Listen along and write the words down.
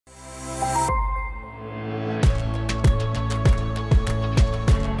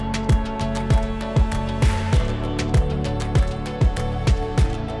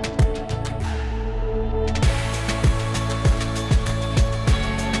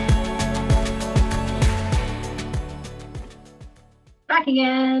back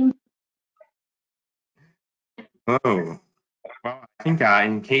again. Hello. Well, I think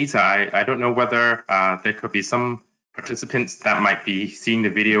in case I don't know whether there could be some participants that might be seeing the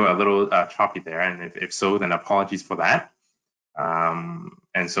video a little choppy there, and if so, then apologies for that.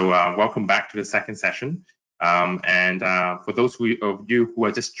 And so welcome back to the second session. For those of you who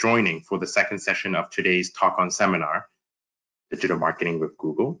are just joining for the second session of today's talk on seminar, Digital Marketing with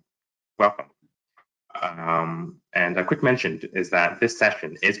Google, welcome. And a quick mention is that this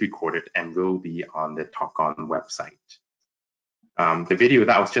session is recorded and will be on the Talk On website. The video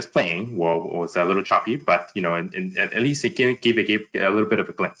that was just playing was a little choppy, but at least it gave a little bit of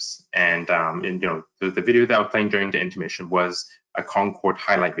a glimpse. And the video that was playing during the intermission was a Concord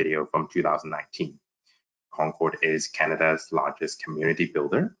highlight video from 2019. Concord is Canada's largest community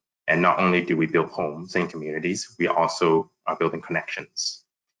builder, and not only do we build homes and communities, we also are building connections.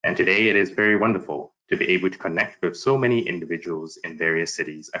 And today it is very wonderful to be able to connect with so many individuals in various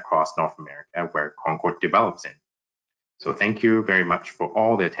cities across North America where Concord develops in. So thank you very much for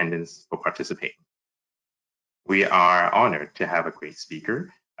all the attendance for participating. We are honored to have a great speaker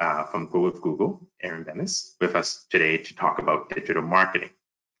from Google, Erin Bemis, with us today to talk about digital marketing.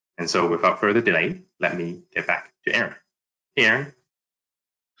 And so without further delay, let me get back to Erin. Hey, Erin.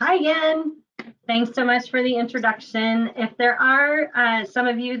 Hi again. Thanks so much for the introduction. If there are some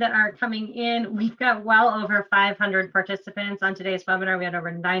of you that are coming in, we've got well over 500 participants on today's webinar. We had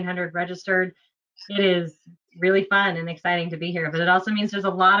over 900 registered. It is really fun and exciting to be here, but it also means there's a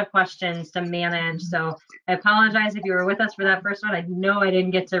lot of questions to manage. So I apologize if you were with us for that first one. I know I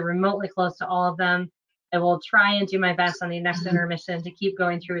didn't get to remotely close to all of them. I will try and do my best on the next intermission to keep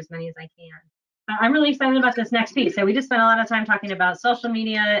going through as many as I can. I'm really excited about this next piece. So we just spent a lot of time talking about social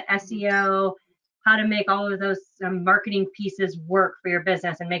media, SEO, how to make all of those marketing pieces work for your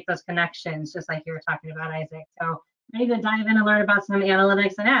business and make those connections, just like you were talking about, Isaac. So ready to dive in and learn about some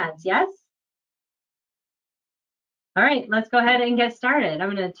analytics and ads, yes? All right, let's go ahead and get started.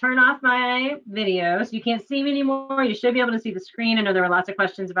 I'm going to turn off my video so you can't see me anymore. You should be able to see the screen. I know there were lots of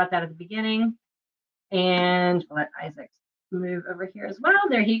questions about that at the beginning. And let Isaac move over here as well.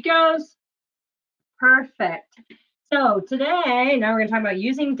 There he goes. Perfect. So today, now we're going to talk about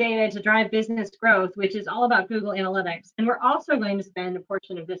using data to drive business growth, which is all about Google Analytics. And we're also going to spend a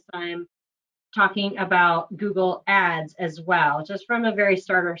portion of this time talking about Google Ads as well, just from a very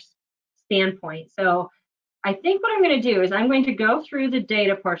starter standpoint. So I think what I'm going to do is I'm going to go through the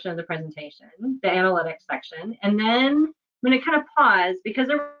data portion of the presentation, the analytics section, and then I'm going to kind of pause because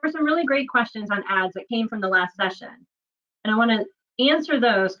there were some really great questions on ads that came from the last session. And I want to answer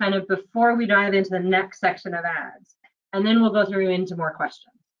those kind of before we dive into the next section of ads. And then we'll go through into more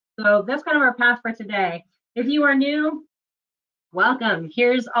questions. So that's kind of our path for today. If you are new, welcome.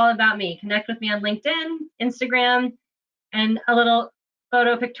 Here's all about me. Connect with me on LinkedIn, Instagram, and a little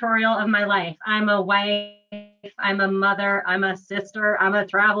photo pictorial of my life. I'm a wife, I'm a mother, I'm a sister, I'm a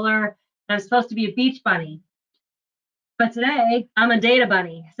traveler, and I'm supposed to be a beach bunny. But today, I'm a data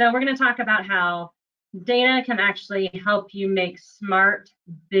bunny. So we're going to talk about how data can actually help you make smart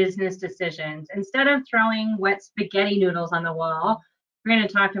business decisions. Instead of throwing wet spaghetti noodles on the wall, we're going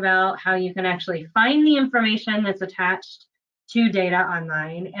to talk about how you can actually find the information that's attached to data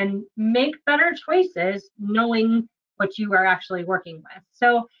online and make better choices knowing what you are actually working with.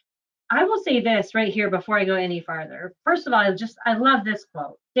 So I will say this right here before I go any farther. First of all, I love this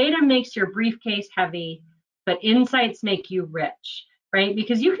quote. Data makes your briefcase heavy, but insights make you rich, right?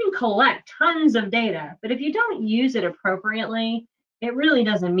 Because you can collect tons of data, but if you don't use it appropriately, it really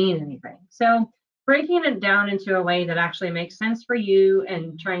doesn't mean anything. So breaking it down into a way that actually makes sense for you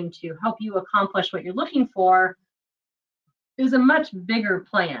and trying to help you accomplish what you're looking for is a much bigger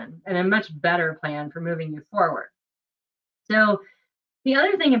plan and a much better plan for moving you forward. So the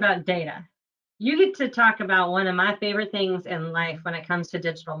other thing about data, you get to talk about one of my favorite things in life when it comes to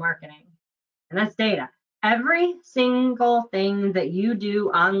digital marketing, and that's data. Every single thing that you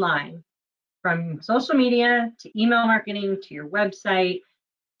do online, from social media to email marketing to your website,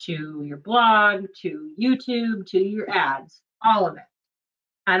 to your blog, to YouTube, to your ads, all of it.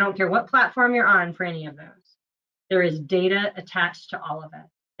 I don't care what platform you're on for any of those. There is data attached to all of it.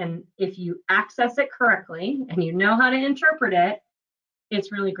 And if you access it correctly and you know how to interpret it,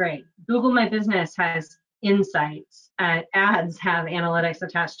 it's really great. Google My Business has insights. Ads have analytics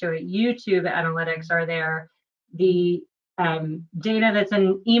attached to it. YouTube analytics are there. The data that's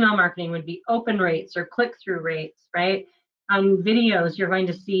in email marketing would be open rates or click-through rates, right? On videos, you're going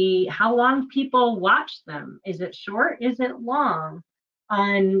to see how long people watch them. Is it short? Is it long?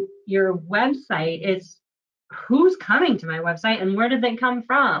 On your website, it's who's coming to my website and where did they come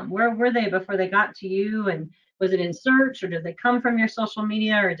from? Where were they before they got to you? And Was it in search, or did they come from your social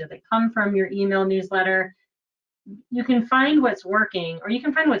media, or did they come from your email newsletter? You can find what's working, or you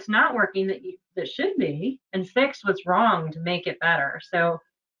can find what's not working that should be, and fix what's wrong to make it better. So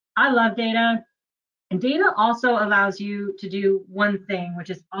I love data. And data also allows you to do one thing, which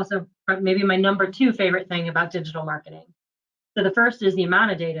is also maybe my number 2 favorite thing about digital marketing. So the first is the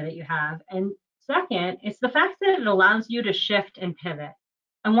amount of data that you have. And second, it's the fact that it allows you to shift and pivot.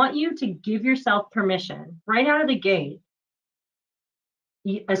 I want you to give yourself permission right out of the gate.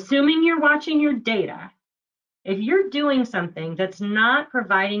 Assuming you're watching your data, if you're doing something that's not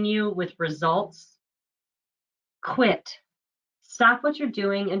providing you with results, quit. Stop what you're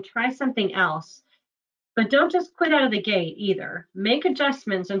doing and try something else. But don't just quit out of the gate either. Make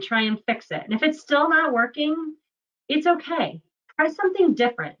adjustments and try and fix it. And if it's still not working, it's okay. Try something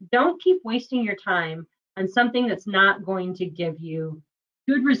different. Don't keep wasting your time on something that's not going to give you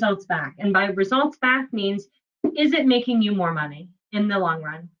good results back. And by results back means, is it making you more money in the long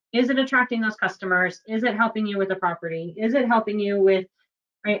run? Is it attracting those customers? Is it helping you with a property? Is it helping you with,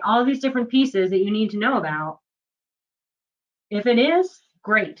 right, all these different pieces that you need to know about? If it is,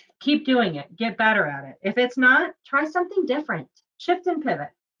 great. Keep doing it. Get better at it. If it's not, try something different. Shift and pivot,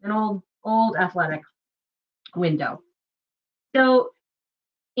 an old athletic window. So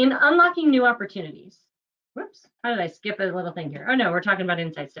in unlocking new opportunities, whoops, how did I skip a little thing here? Oh no, we're talking about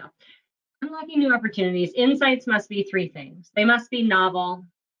insights still. Unlocking new opportunities, insights must be 3 things. They must be novel,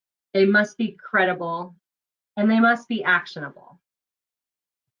 they must be credible, and they must be actionable.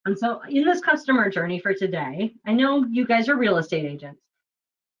 And so in this customer journey for today, I know you guys are real estate agents,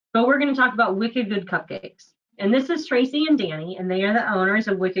 but we're going to talk about Wicked Good Cupcakes. And this is Tracy and Danny, and they are the owners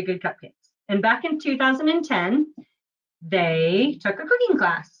of Wicked Good Cupcakes. And back in 2010, they took a cooking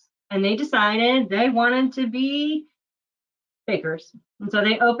class and they decided they wanted to be bakers. And so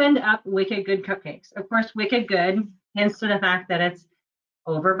they opened up Wicked Good Cupcakes. Of course, Wicked Good hints to the fact that it's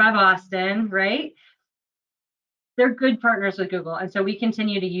over by Boston, right? They're good partners with Google. And so we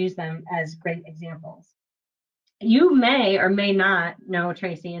continue to use them as great examples. You may or may not know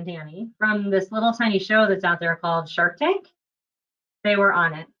Tracy and Danny from this little tiny show that's out there called Shark Tank. They were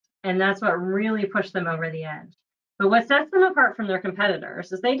on it, and that's what really pushed them over the edge. But what sets them apart from their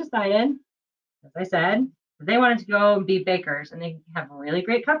competitors is they decided, as I said, they wanted to go and be bakers, and they have really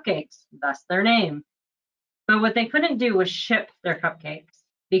great cupcakes, thus their name. But what they couldn't do was ship their cupcakes,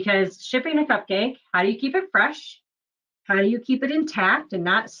 because shipping a cupcake, how do you keep it fresh? How do you keep it intact and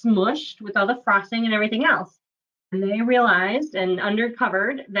not smushed with all the frosting and everything else? And they realized and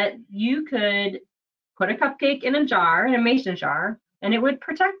uncovered that you could put a cupcake in a jar, in a mason jar, and it would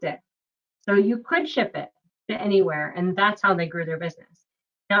protect it. So you could ship it to anywhere, and that's how they grew their business.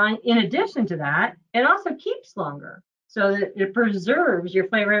 Now, in addition to that, it also keeps longer, so that it preserves your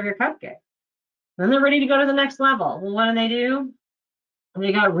flavor of your cupcake. Then they're ready to go to the next level. Well, what do?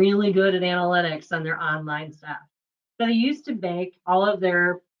 They got really good at analytics on their online stuff. So they used to bake all of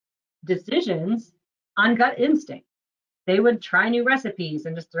their decisions on gut instinct. They would try new recipes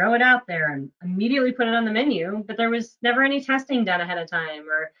and just throw it out there and immediately put it on the menu, but there was never any testing done ahead of time,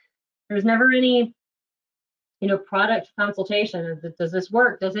 or there was never any, product consultation. Does this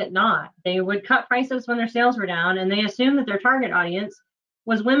work? Does it not? They would cut prices when their sales were down, and they assumed that their target audience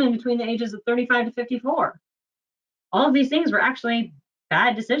was women between the ages of 35 to 54. All of these things were actually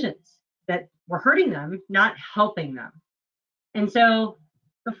bad decisions that were hurting them, not helping them. And so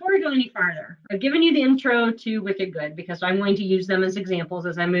before we go any farther, I've given you the intro to Wicked Good because I'm going to use them as examples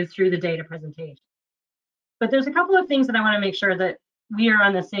as I move through the data presentation. But there's a couple of things that I want to make sure that we are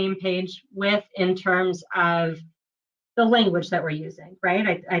on the same page with in terms of the language that we're using,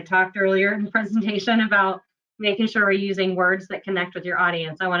 right? I talked earlier in the presentation about making sure we're using words that connect with your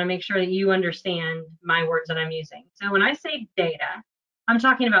audience. I want to make sure that you understand my words that I'm using. So when I say data, I'm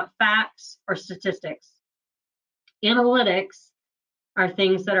talking about facts or statistics. Analytics are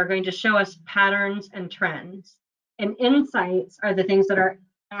things that are going to show us patterns and trends. And insights are the things that are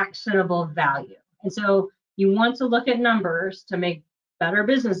actionable value. And so you want to look at numbers to make better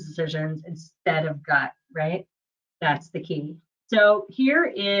business decisions instead of gut, right? That's the key. So here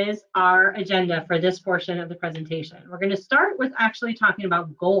is our agenda for this portion of the presentation. We're going to start with actually talking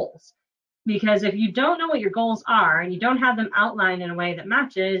about goals, because if you don't know what your goals are and you don't have them outlined in a way that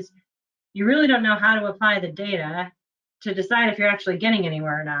matches, you really don't know how to apply the data to decide if you're actually getting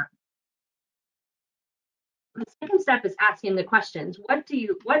anywhere or not. The second step is asking the questions.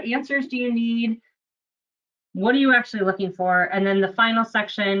 What answers do you need? What are you actually looking for? And then the final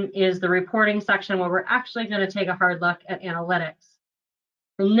section is the reporting section, where we're actually going to take a hard look at analytics.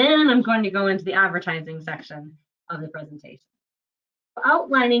 And then I'm going to go into the advertising section of the presentation.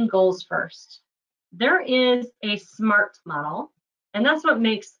 Outlining goals first. there is a SMART model, and that's what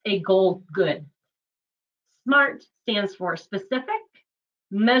makes a goal good. SMART stands for specific,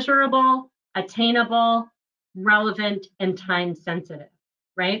 measurable, attainable, relevant, and time sensitive,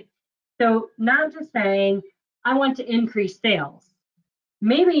 right? So not just saying, I want to increase sales.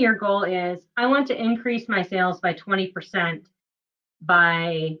 Maybe your goal is, I want to increase my sales by 20%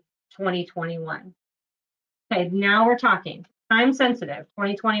 by 2021. Okay, now we're talking. Time sensitive,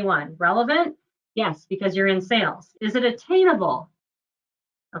 2021. Relevant? Yes, because you're in sales. Is it attainable?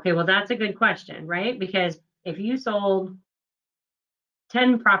 Okay, well, that's a good question, right? Because if you sold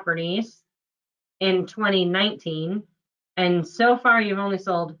 10 properties in 2019, and so far you've only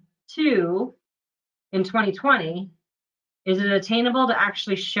sold 2 in 2020, is it attainable to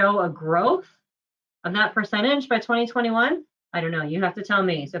actually show a growth of that percentage by 2021? I don't know, you have to tell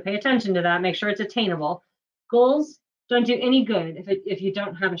me. So pay attention to that, make sure it's attainable. Goals don't do any good if you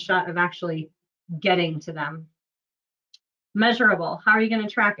don't have a shot of actually getting to them. Measurable, how are you going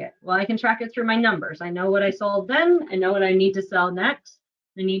to track it? Well, I can track it through my numbers. I know what I sold then, I know what I need to sell next.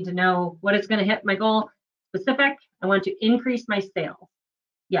 I need to know what it's going to hit my goal. Specific, I want to increase my sales.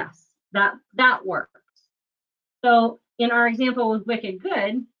 Yes, that works. So in our example with Wicked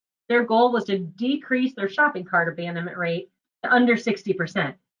Good, their goal was to decrease their shopping cart abandonment rate to under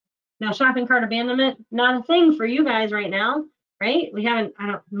 60%. Now, shopping cart abandonment, not a thing for you guys right now, right? We haven't,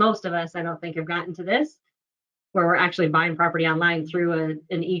 most of us, I don't think, have gotten to this, where we're actually buying property online through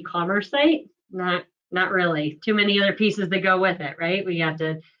an e-commerce site. Not really. Too many other pieces that go with it, right? We have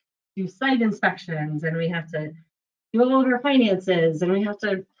to do site inspections, and we have to do all of our finances, and we have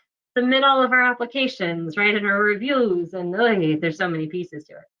to submit all of our applications, right, and our reviews, and there's so many pieces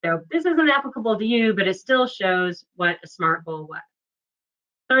to it. So this isn't applicable to you, but it still shows what a SMART goal was.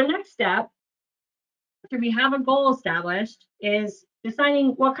 So our next step, after we have a goal established, is deciding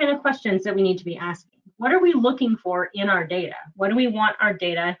what kind of questions that we need to be asking. What are we looking for in our data? What do we want our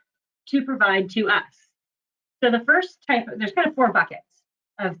data to provide to us? So the first type, there's kind of 4 buckets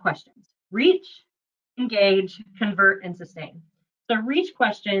of questions: reach, engage, convert, and sustain. So reach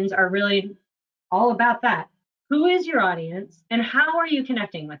questions are really all about that. Who is your audience, and how are you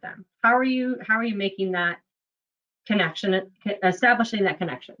connecting with them? How are you making that connection, establishing that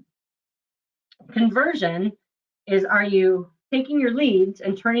connection? Conversion is, are you taking your leads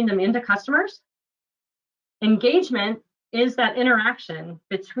and turning them into customers? Engagement is that interaction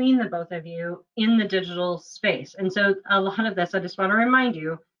between the both of you in the digital space. And so a lot of this, I just want to remind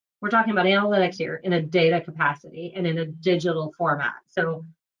you, we're talking about analytics here in a data capacity and in a digital format. So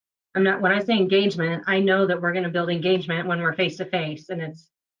when I say engagement, I know that we're going to build engagement when we're face to face, and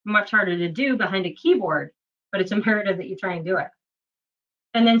it's much harder to do behind a keyboard, but it's imperative that you try and do it.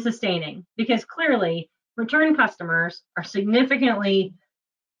 And then sustaining, because clearly return customers are significantly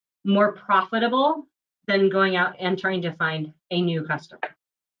more profitable than going out and trying to find a new customer.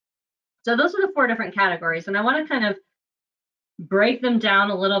 So those are the 4 different categories, and I want to kind of break them down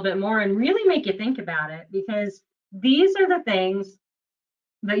a little bit more and really make you think about it, because these are the things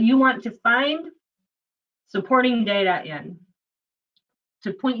that you want to find supporting data in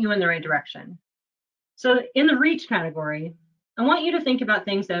to point you in the right direction. So in the reach category, I want you to think about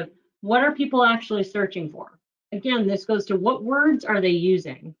things of, what are people actually searching for? Again, this goes to, what words are they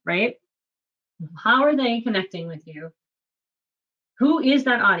using, right? How are they connecting with you? Who is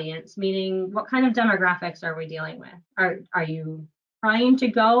that audience? Meaning, what kind of demographics are we dealing with? Are you trying to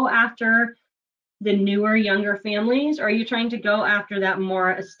go after the newer, younger families? Or are you trying to go after that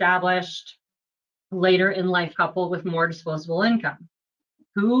more established, later in life couple with more disposable income?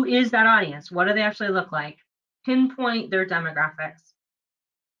 Who is that audience? What do they actually look like? Pinpoint their demographics.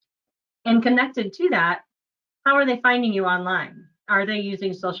 And connected to that, how are they finding you online? Are they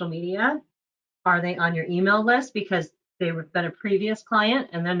using social media? Are they on your email list because they've been a previous client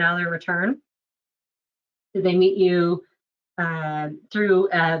and then now they're return? Did they meet you through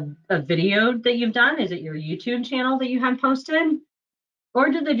a video that you've done? Is it your YouTube channel that you have posted? Or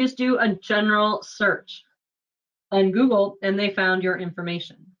did they just do a general search on Google and they found your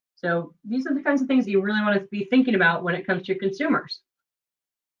information? So these are the kinds of things that you really want to be thinking about when it comes to your consumers.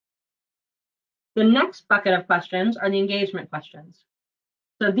 The next bucket of questions are the engagement questions.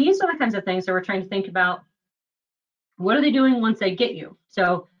 So these are the kinds of things that we're trying to think about. What are they doing once they get you?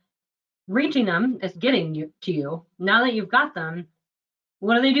 So reaching them is getting you to you. Now that you've got them,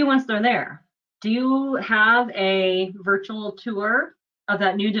 what do they do once they're there? Do you have a virtual tour of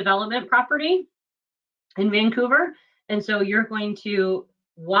that new development property in Vancouver? And so you're going to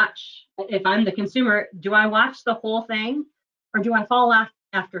watch, if I'm the consumer, do I watch the whole thing or do I fall off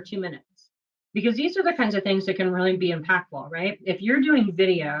after 2 minutes? because these are the kinds of things that can really be impactful, right? If you're doing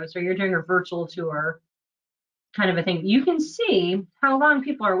videos or you're doing a virtual tour kind of a thing, you can see how long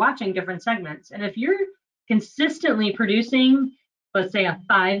people are watching different segments. And if you're consistently producing, let's say, a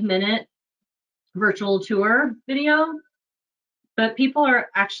 5-minute virtual tour video, but people are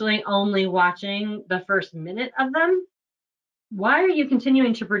actually only watching the first minute of them, why are you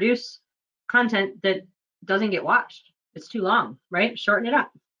continuing to produce content that doesn't get watched? It's too long, right? Shorten it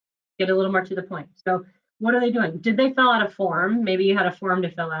up, get a little more to the point. So what are they doing? Did they fill out a form? Maybe you had a form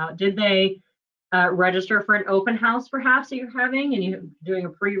to fill out. Did they register for an open house perhaps that you're having and you're doing a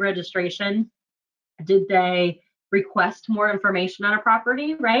pre-registration? Did they request more information on a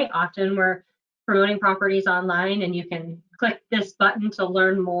property, right? Often we're promoting properties online and you can click this button to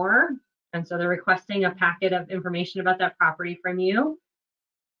learn more. And so they're requesting a packet of information about that property from you.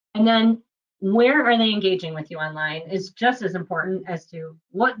 And then where are they engaging with you online is just as important as to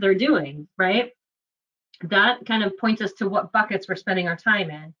what they're doing, right? That kind of points us to what buckets we're spending our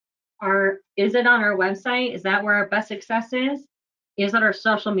time in. Is it on our website? Is that where our best success is? Is it our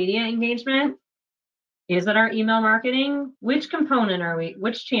social media engagement? Is it our email marketing? Which component are we,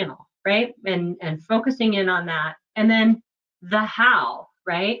 which channel, right? And focusing in on that. And then the how,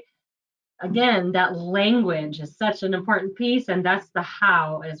 right? Again, that language is such an important piece, and that's the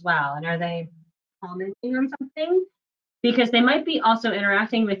how as well. And are they commenting on something? Because they might be also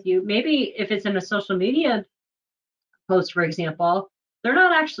interacting with you. Maybe if it's in a social media post, for example, they're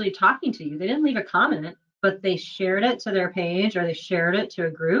not actually talking to you. They didn't leave a comment, but they shared it to their page or they shared it to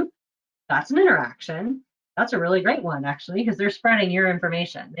a group. That's an interaction. That's a really great one, actually, because they're spreading your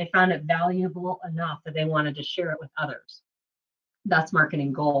information. They found it valuable enough that they wanted to share it with others. That's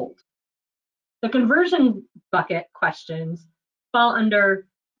marketing gold. The conversion bucket questions fall under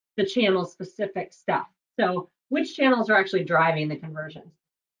the channel specific stuff. So which channels are actually driving the conversions?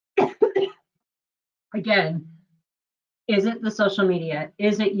 Again, is it the social media?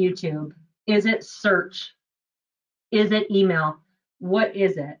 Is it YouTube? Is it search? Is it email? What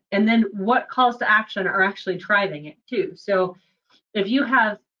is it? And then what calls to action are actually driving it too? So if you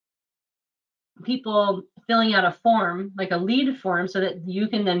have people filling out a form, like a lead form, so that you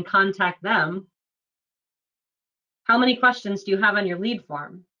can then contact them, how many questions do you have on your lead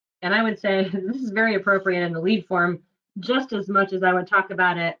form? And I would say this is very appropriate in the lead form, just as much as I would talk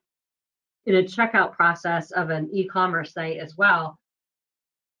about it in a checkout process of an e-commerce site as well.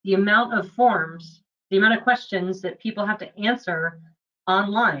 The amount of forms, the amount of questions that people have to answer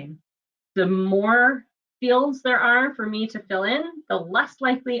online, the more fields there are for me to fill in, the less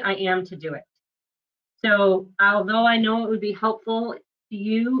likely I am to do it. So although I know it would be helpful to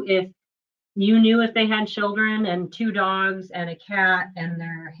you if you knew if they had children and 2 dogs and a cat and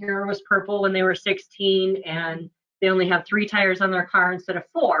their hair was purple when they were 16 and they only have 3 tires on their car instead of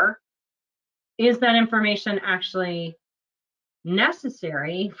 4, is that information actually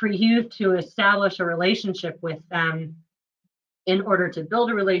necessary for you to establish a relationship with them in order to build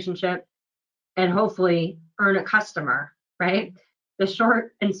a relationship and hopefully earn a customer, right? The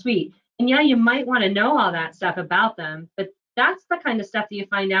short and sweet. And yeah, you might want to know all that stuff about them, but that's the kind of stuff that you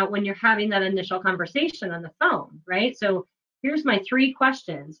find out when you're having that initial conversation on the phone, right? So here's my 3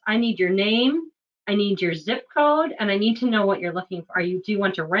 questions. I need your name, I need your zip code, and I need to know what you're looking for. Do you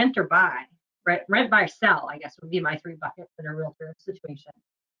want to rent or buy? Rent, buy, sell, I guess, would be my 3 buckets in a realtor situation.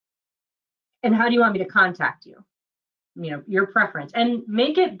 And how do you want me to contact you? You know, your preference, and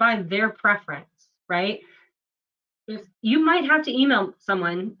make it by their preference, right? If you might have to email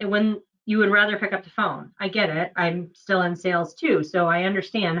someone when you would rather pick up the phone. I get it. I'm still in sales too, so I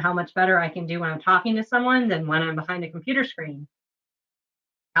understand how much better I can do when I'm talking to someone than when I'm behind a computer screen.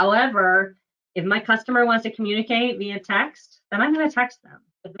 However, if my customer wants to communicate via text, then I'm going to text them.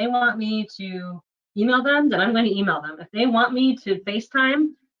 If they want me to email them, then I'm going to email them. If they want me to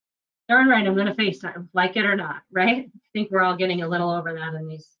FaceTime, darn right, I'm going to FaceTime, like it or not, right? I think we're all getting a little over that in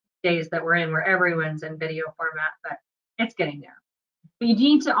these days that we're in, where everyone's in video format, but it's getting there. But you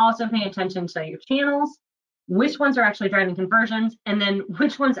need to also pay attention to your channels, which ones are actually driving conversions, and then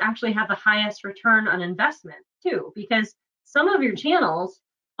which ones actually have the highest return on investment too, because some of your channels,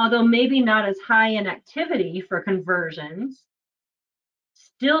 although maybe not as high in activity for conversions,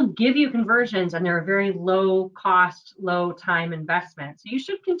 still give you conversions, and they're a very low cost, low time investment. So you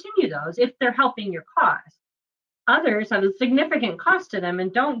should continue those if they're helping your cause. Others have a significant cost to them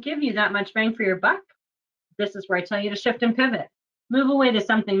and don't give you that much bang for your buck. This is where I tell you to shift and pivot. Move away to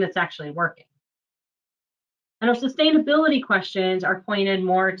something that's actually working. And our sustainability questions are pointed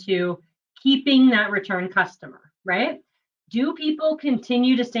more to keeping that return customer, right? Do people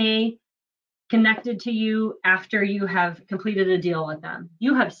continue to stay connected to you after you have completed a deal with them.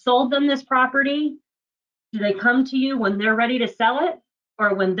 You have sold them this property. Do they come to you when they're ready to sell it,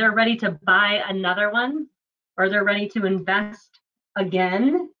 or when they're ready to buy another one, or they're ready to invest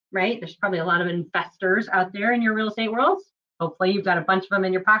again, right? There's probably a lot of investors out there in your real estate world. Hopefully you've got a bunch of them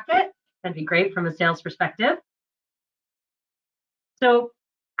in your pocket. That'd be great from a sales perspective. So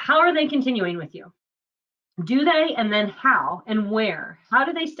how are they continuing with you? Do they, and then how and where? How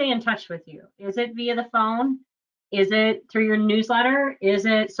do they stay in touch with you? Is it via the phone? Is it through your newsletter? Is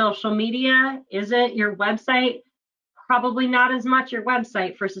it social media? Is it your website? Probably not as much your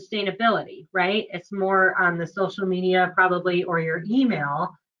website for sustainability, right? It's more on the social media probably, or your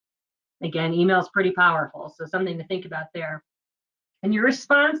email. Again, email is pretty powerful, so something to think about there. And your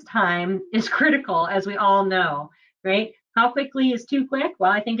response time is critical, as we all know, right? How quickly is too quick?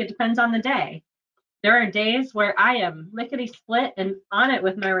 Well, I think it depends on the day. There are days where I am lickety split and on it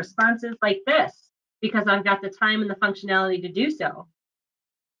with my responses like this, because I've got the time and the functionality to do so.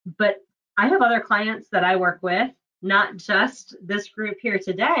 But I have other clients that I work with, not just this group here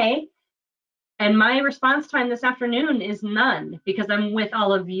today, and my response time this afternoon is none, because I'm with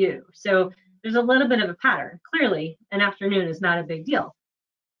all of you. So there's a little bit of a pattern. Clearly, an afternoon is not a big deal,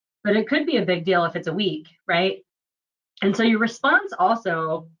 but it could be a big deal if it's a week, right? And so your response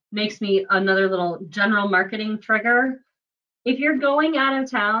also makes me another little general marketing trigger. If you're going out of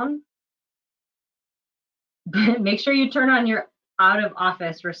town, make sure you turn on your out of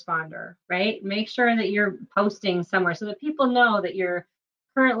office responder, right? Make sure that you're posting somewhere so that people know that you're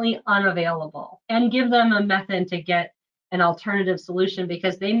currently unavailable, and give them a method to get an alternative solution,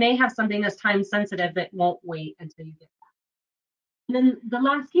 because they may have something that's time sensitive that won't wait until you get back. And then the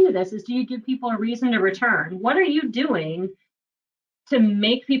last key to this is, do you give people a reason to return? What are you doing to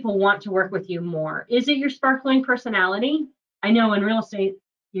make people want to work with you more? Is it your sparkling personality? I know in real estate,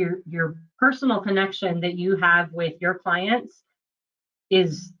 your personal connection that you have with your clients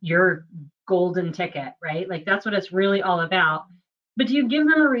is your golden ticket, right? Like that's what it's really all about. But do you give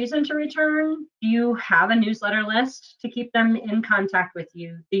them a reason to return? Do you have a newsletter list to keep them in contact with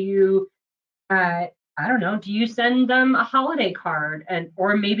you? Do you, I don't know, do you send them a holiday card, and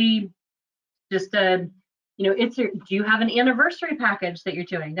or maybe just a, you know, do you have an anniversary package that you're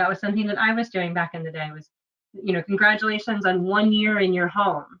doing? That was something that I was doing back in the day, was, you know, congratulations on 1 year in your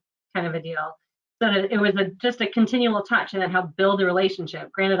home, kind of a deal. So that it was just a continual touch, and then help build a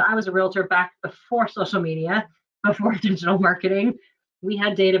relationship. Granted, I was a realtor back before social media, before digital marketing. We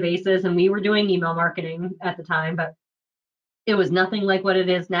had databases and we were doing email marketing at the time, but it was nothing like what it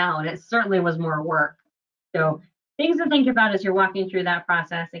is now, and it certainly was more work. So things to think about as you're walking through that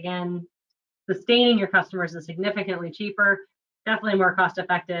process. Again, sustaining your customers is significantly cheaper, definitely more cost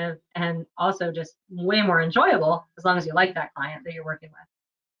effective, and also just way more enjoyable, as long as you like that client that you're working with.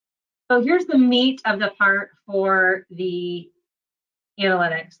 So here's the meat of the part for the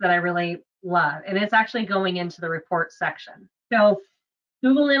analytics that I really love, and it's actually going into the report section. So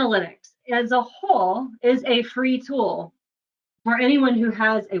Google Analytics as a whole is a free tool for anyone who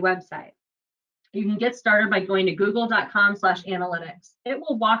has a website. You can get started by going to google.com/analytics. It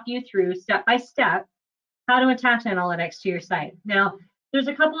will walk you through step by step how to attach analytics to your site. Now, there's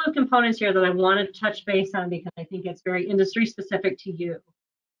a couple of components here that I wanted to touch base on, because I think it's very industry specific to you.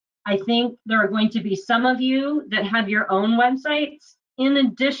 I think there are going to be some of you that have your own websites in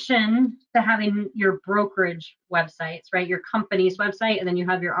addition to having your brokerage websites, right? Your company's website, and then you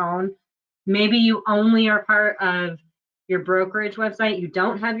have your own. Maybe you only are part of your brokerage website, you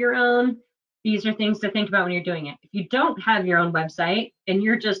don't have your own. These are things to think about when you're doing it. If you don't have your own website and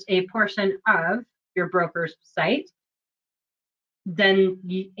you're just a portion of your broker's site, then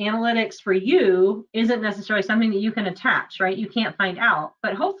analytics for you isn't necessarily something that you can attach, right? You can't find out,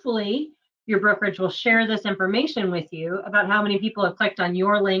 but hopefully your brokerage will share this information with you about how many people have clicked on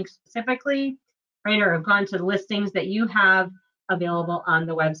your link specifically, right? Or have gone to the listings that you have available on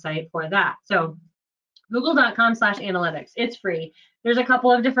the website for that. So google.com/analytics, it's free. There's a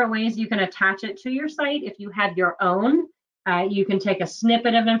couple of different ways you can attach it to your site. If you have your own, you can take a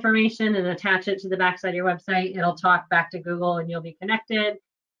snippet of information and attach it to the backside of your website. It'll talk back to Google and you'll be connected.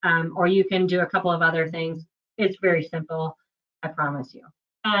 Or you can do a couple of other things. It's very simple, I promise you.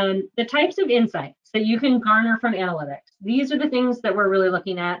 The types of insights that you can garner from analytics. These are the things that we're really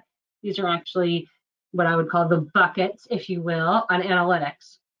looking at. These are actually what I would call the buckets, if you will, on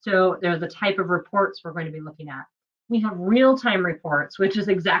analytics. So they're the type of reports we're going to be looking at. We have real-time reports, which is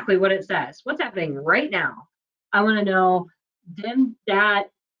exactly what it says. What's happening right now? I want to know, did that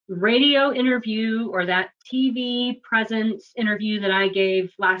radio interview or that TV presence interview that I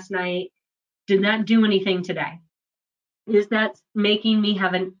gave last night, did that do anything today? Is that making me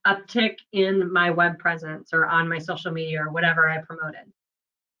have an uptick in my web presence or on my social media or whatever I promoted?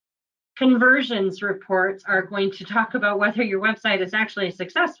 Conversions reports are going to talk about whether your website is actually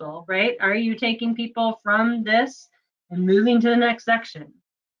successful, right? Are you taking people from this and moving to the next section?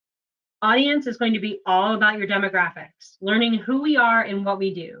 Audience is going to be all about your demographics, learning who we are and what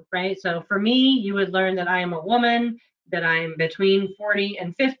we do, right? So for me, you would learn that I am a woman, that I'm between 40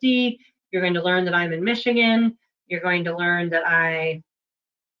 and 50. You're going to learn that I'm in Michigan. You're going to learn that I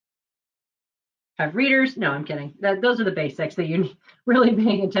have readers. No, I'm kidding. Those are the basics that you're really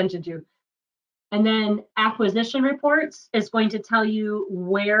paying attention to. And then acquisition reports is going to tell you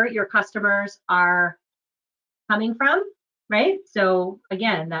where your customers are coming from, right? So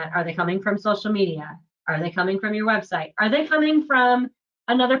again, are they coming from social media? Are they coming from your website? Are they coming from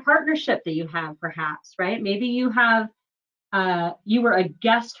another partnership that you have, perhaps, right? Maybe you have you were a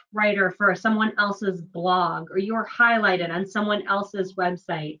guest writer for someone else's blog, or you were highlighted on someone else's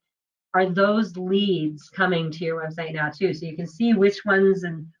website. Are those leads coming to your website now too? So you can see which ones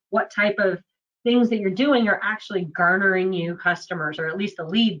and what type of things that you're doing are actually garnering you customers, or at least the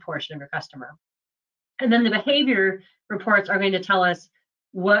lead portion of your customer. And then the behavior reports are going to tell us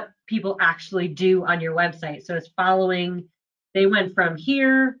what people actually do on your website. So it's following, they went from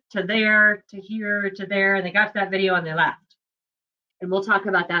here to there to here to there, and they got to that video and they left. And we'll talk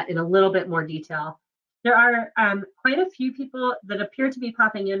about that in a little bit more detail. There are quite a few people that appear to be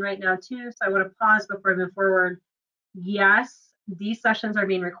popping in right now too, so I want to pause before I move forward. Yes, these sessions are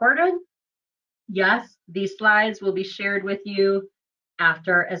being recorded. Yes, these slides will be shared with you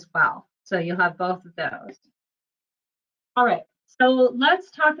after as well. So you'll have both of those. All right, so let's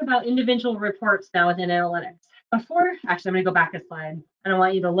talk about individual reports now within analytics. Actually, I'm going to go back a slide. I don't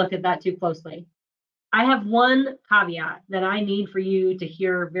want you to look at that too closely. I have one caveat that I need for you to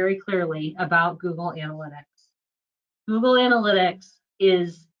hear very clearly about Google Analytics. Google Analytics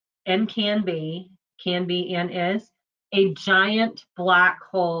is and can be and is a giant black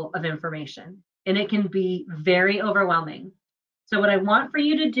hole of information, and it can be very overwhelming. So what I want for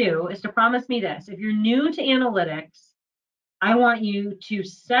you to do is to promise me this. If you're new to analytics, I want you to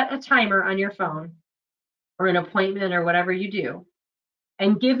set a timer on your phone or an appointment or whatever you do,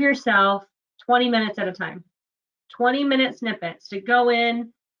 and give yourself 20 minutes at a time. 20-minute snippets to go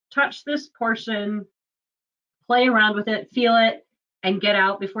in, touch this portion, play around with it, feel it, and get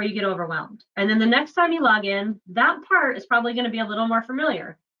out before you get overwhelmed. And then the next time you log in, that part is probably going to be a little more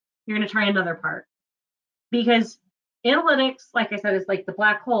familiar. You're going to try another part. Because analytics, like I said, is like the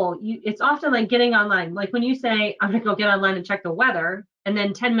black hole. It's often like getting online. Like when you say, I'm going to go get online and check the weather, and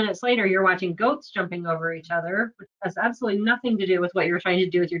then 10 minutes later, you're watching goats jumping over each other, which has absolutely nothing to do with what you're trying to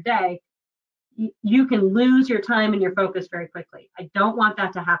do with your day. You can lose your time and your focus very quickly. I don't want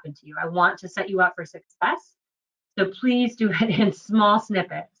that to happen to you. I want to set you up for success. So please do it in small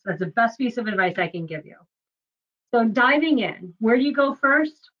snippets. That's the best piece of advice I can give you. So diving in, where do you go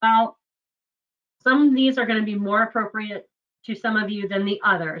first? Well, some of these are going to be more appropriate to some of you than the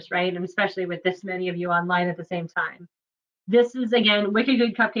others, right? And especially with this many of you online at the same time. This is, again, Wicked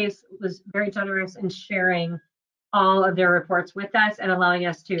Good Cupcakes was very generous in sharing all of their reports with us and allowing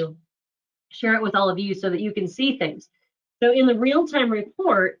us to share it with all of you so that you can see things. So in the real-time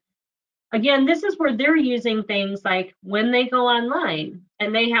report, again, this is where they're using things like when they go online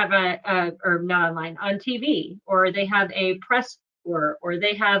and they have or not online, on TV, or they have a press tour, or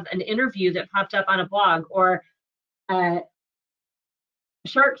they have an interview that popped up on a blog, or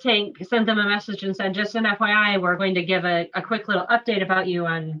Shark Tank sent them a message and said, just an FYI, we're going to give a quick little update about you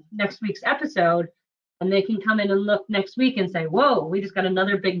on next week's episode. And they can come in and look next week and say, whoa, we just got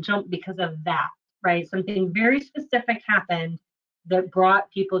another big jump because of that, right? Something very specific happened that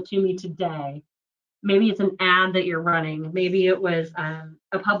brought people to me today. Maybe it's an ad that you're running. Maybe it was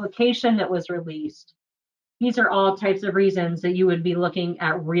a publication that was released. These are all types of reasons that you would be looking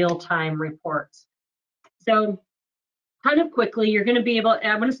at real-time reports. So kind of quickly, you're going to be able,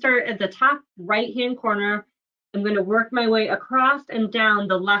 I'm going to start at the top right-hand corner. I'm going to work my way across and down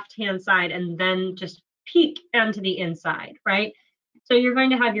the left-hand side and then just peek onto the inside, right? So you're going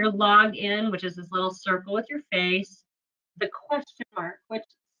to have your login, which is this little circle with your face, the question mark, which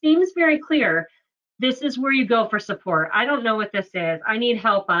seems very clear. This is where you go for support. I don't know what this is. I need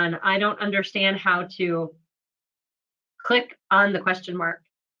help on, I don't understand how to click on the question mark.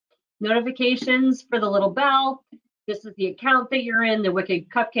 Notifications for the little bell. This is the account that you're in, the Wicked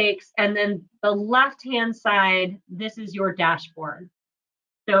Cupcakes. And then the left-hand side, this is your dashboard.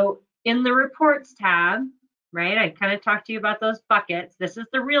 So in the reports tab, right, I kind of talked to you about those buckets. This is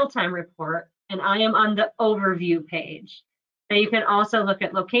the real-time report, and I am on the overview page. And you can also look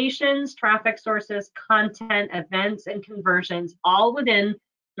at locations, traffic sources, content, events, and conversions, all within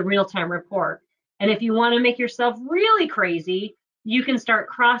the real-time report. And if you want to make yourself really crazy, you can start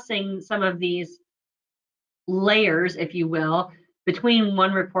crossing some of these layers, if you will, between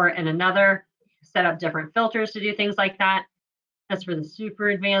one report and another, set up different filters to do things like that. That's for the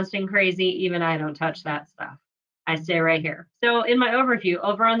super advanced and crazy. Even I don't touch that stuff. I stay right here. So in my overview,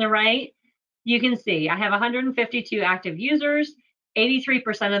 over on the right, you can see I have 152 active users.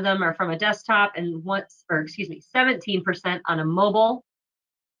 83% of them are from a desktop and 17% on a mobile.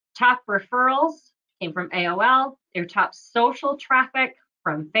 Top referrals came from AOL. Your top social traffic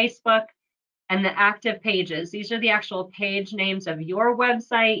from Facebook. And the active pages, these are the actual page names of your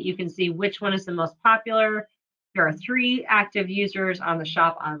website. You can see which one is the most popular. There are 3 active users on the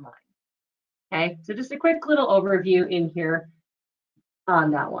shop online. Okay, so just a quick little overview in here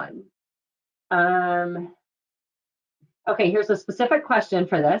on that one. Okay, here's a specific question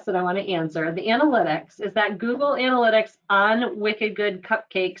for this that I want to answer. The analytics, is that Google Analytics on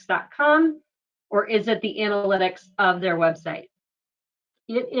wickedgoodcupcakes.com, or is it the analytics of their website?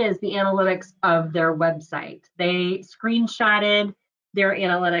 It is the analytics of their website. They screenshotted their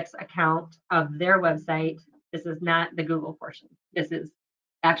analytics account of their website. This is not the Google portion. This is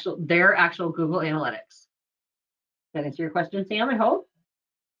their actual Google Analytics. That answer your question, Sam, I hope.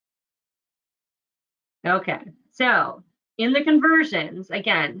 Okay, so in the conversions,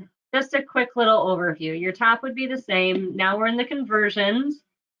 again, just a quick little overview. Your top would be the same. Now we're in the conversions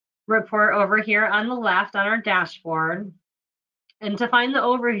report over here on the left on our dashboard. And to find the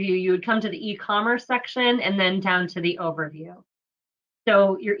overview, you would come to the e-commerce section and then down to the overview.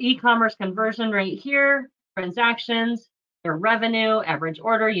 So your e-commerce conversion right here, transactions, their revenue, average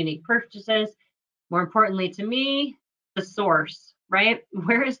order, unique purchases. More importantly to me, the source, right?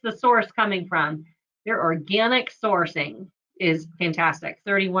 Where is the source coming from? Their organic sourcing is fantastic,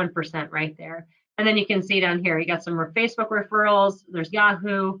 31% right there. And then you can see down here, you got some Facebook referrals, there's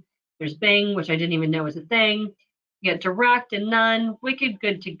Yahoo, there's Bing, which I didn't even know was a thing. You get direct and none, wicked,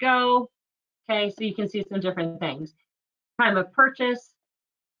 good to go. Okay, so you can see some different things. Time of purchase.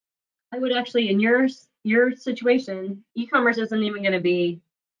 I would actually, in your situation, e-commerce isn't even going to be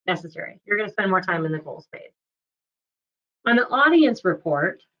necessary. You're going to spend more time in the goals page. On the audience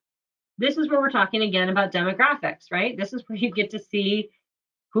report, this is where we're talking again about demographics, right? This is where you get to see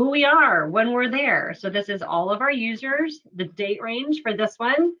who we are when we're there. So this is all of our users. The date range for this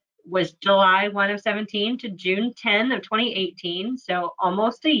one was July 1 of 17 to June 10 of 2018, so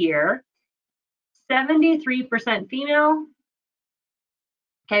almost a year. 73% female.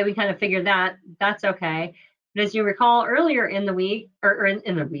 Okay, we kind of figured that. That's okay. But as you recall, earlier in the week, or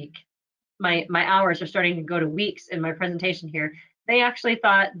in the week, my hours are starting to go to weeks in my presentation here. They actually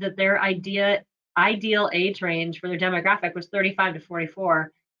thought that their ideal age range for their demographic was 35 to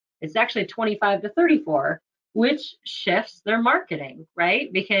 44. It's actually 25 to 34, which shifts their marketing,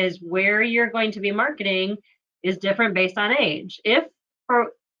 right? Because where you're going to be marketing is different based on age. If,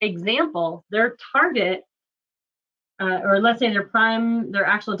 for example, their target, or let's say their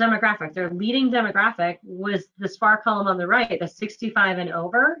actual demographic, their leading demographic was this far column on the right, the 65 and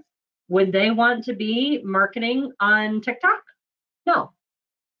over, would they want to be marketing on TikTok? No.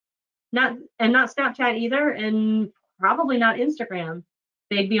 Not Snapchat either, and probably not Instagram.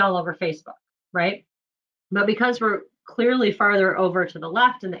 They'd be all over Facebook, right? But because we're clearly farther over to the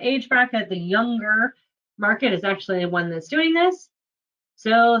left in the age bracket, the younger market is actually the one that's doing this.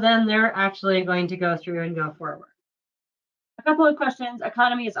 So then they're actually going to go through and go forward. A couple of questions.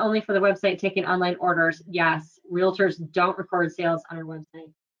 Economy is only for the website taking online orders. Yes, realtors don't record sales on our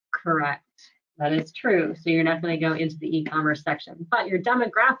website. Correct. That is true. So you're not going to go into the e-commerce section, but your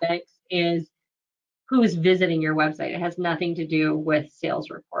demographics is who's visiting your website. It has nothing to do with sales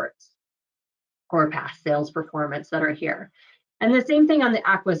reports or past sales performance that are here. And the same thing on the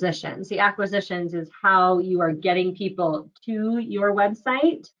acquisitions. The acquisitions is how you are getting people to your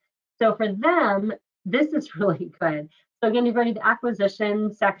website. So for them, this is really good. So again, you've already the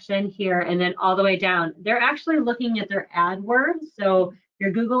acquisition section here and then all the way down. They're actually looking at their AdWords. So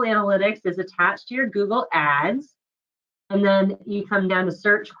your Google Analytics is attached to your Google Ads. And then you come down to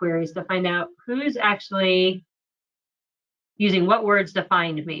search queries to find out who's actually using what words to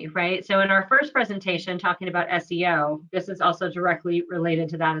find me, right? So in our first presentation talking about SEO, this is also directly related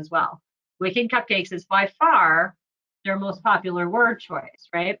to that as well. Wicked Cupcakes is by far their most popular word choice,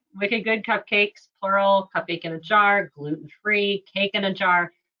 right? Wicked Good Cupcakes, plural, cupcake in a jar, gluten-free, cake in a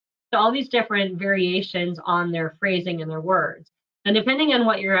jar. So all these different variations on their phrasing and their words. And depending on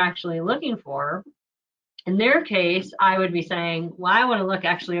what you're actually looking for, in their case, I would be saying, well, I want to look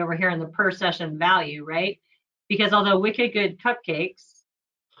actually over here in the per session value, right? because although Wicked Cupcakes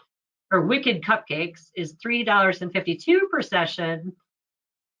is $3.52 per session,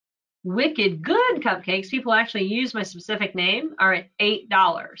 Wicked Good Cupcakes, people actually use my specific name, are at $8.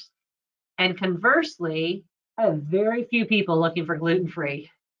 And conversely, I have very few people looking for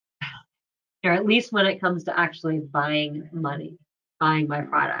gluten-free, or at least when it comes to actually buying my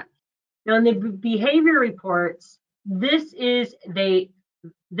product. Now in the behavior reports, this is the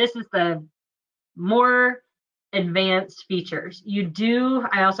more advanced features.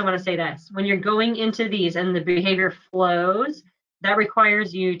 I also want to say this, when you're going into these and the behavior flows, that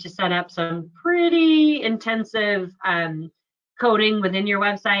requires you to set up some pretty intensive coding within your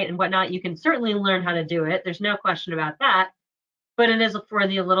website and whatnot. You can certainly learn how to do it. There's no question about that, but it is for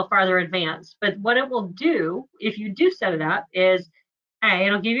the a little farther advanced. But what it will do, if you do set it up, is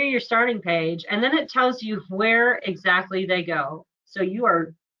it'll give you your starting page, and then it tells you where exactly they go. So you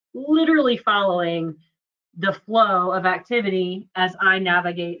are literally following the flow of activity as I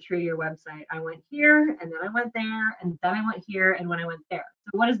navigate through your website. I went here, and then I went there, and then I went here, and when I went there.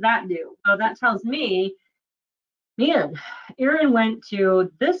 So what does that do? Well, that tells me, man, Erin went to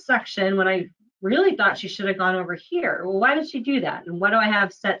this section when I really thought she should have gone over here. Well, why did she do that? And what do I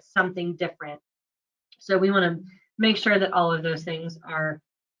have set something different? So we want to make sure that all of those things are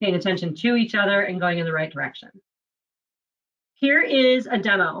paying attention to each other and going in the right direction. Here is a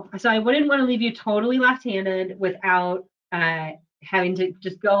demo. So I wouldn't want to leave you totally left-handed without having to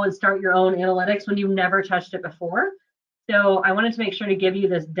just go and start your own analytics when you've never touched it before. So I wanted to make sure to give you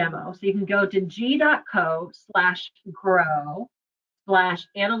this demo. So you can go to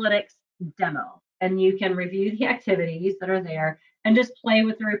g.co/grow/analytics-demo, and you can review the activities that are there and just play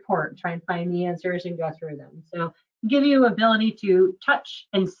with the report, try and find the answers and go through them. So give you ability to touch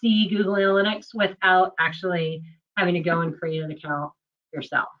and see Google Analytics without actually having to go and create an account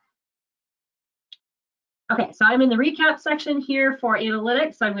yourself. Okay, so I'm in the recap section here for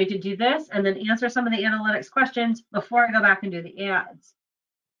analytics. So I'm going to do this and then answer some of the analytics questions before I go back and do the ads.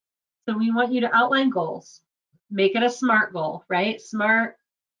 So we want you to outline goals. Make it a SMART goal, right? SMART,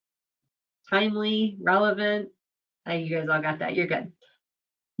 timely, relevant. You guys all got that, you're good.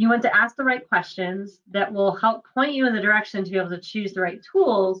 You want to ask the right questions that will help point you in the direction to be able to choose the right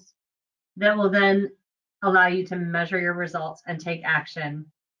tools that will then allow you to measure your results and take action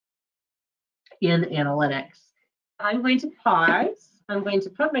in analytics. I'm going to pause. I'm going to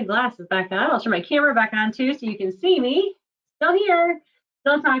put my glasses back on. I'll turn my camera back on too so you can see me. Still here,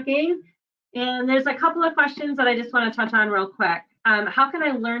 still talking. And there's a couple of questions that I just want to touch on real quick. How can I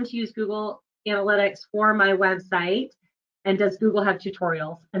learn to use Google Analytics for my website? And does Google have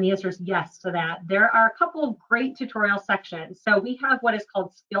tutorials? And the answer is yes to that. There are a couple of great tutorial sections. So we have what is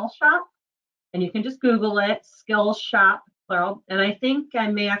called Skill Shop, and you can just Google it, Skill Shop, plural. And I think I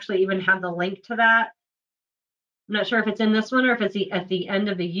may actually even have the link to that. I'm not sure if it's in this one or if it's at the end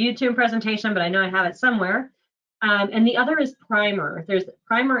of the YouTube presentation, but I know I have it somewhere. And the other is Primer.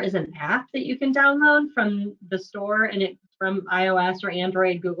 Primer is an app that you can download from the store, and it's from iOS or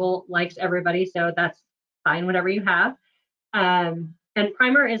Android. Google likes everybody, so that's fine, whatever you have. And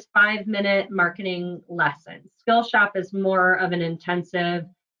Primer is 5-minute marketing lessons. Skill Shop is more of an intensive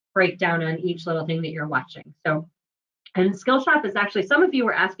breakdown on each little thing that you're watching. So, and Skill Shop is actually, some of you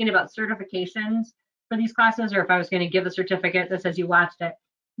were asking about certifications for these classes, or if I was going to give a certificate that says you watched it.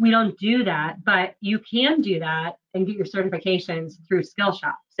 We don't do that, but you can do that and get your certifications through Skill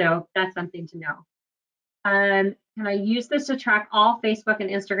Shop. So that's something to know. Can I use this to track all Facebook and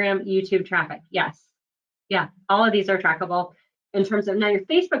Instagram, YouTube traffic? Yes. Yeah, all of these are trackable. In terms of now your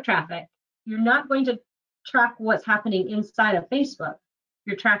Facebook traffic, you're not going to track what's happening inside of Facebook.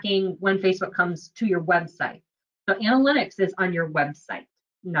 You're tracking when Facebook comes to your website. So analytics is on your website,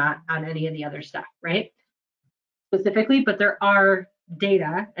 not on any of the other stuff, right? Specifically, but there are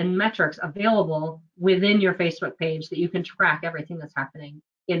data and metrics available within your Facebook page that you can track everything that's happening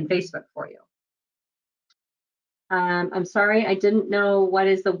in Facebook for you. I'm sorry, I didn't know what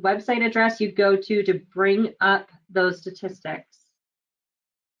is the website address you go to bring up those statistics.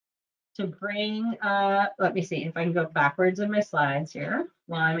 To bring up, let me see if I can go backwards in my slides here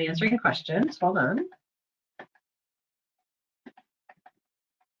while I'm answering questions. Hold on.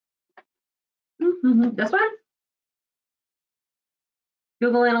 This one?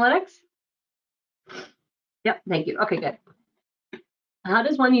 Google Analytics? Yep, thank you. Okay, good. How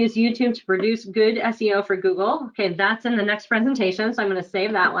does one use YouTube to produce good SEO for Google? Okay, that's in the next presentation, so I'm going to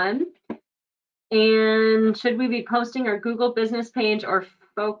save that one. And should we be posting our Google business page or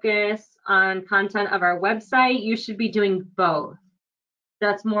focus on content of our website? You should be doing both.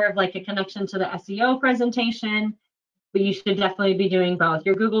 That's more of like a connection to the SEO presentation. but you should definitely be doing both.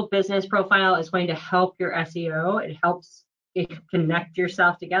 Your Google business profile is going to help your SEO. It helps you connect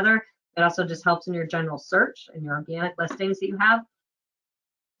yourself together. It also just helps in your general search and your organic listings that you have.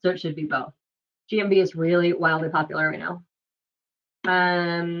 So it should be both. GMB is really wildly popular right now.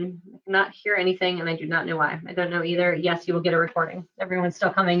 I cannot hear anything, and I do not know why. I don't know either. Yes, you will get a recording. Everyone's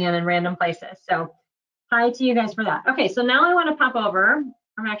still coming in random places. So hi to you guys for that. Okay, so now I want to pop over.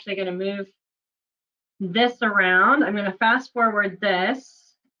 I'm actually going to move this around. I'm going to fast forward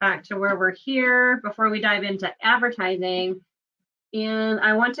this back to where we're here before we dive into advertising. And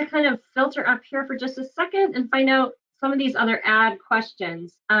I want to kind of filter up here for just a second and find out some of these other ad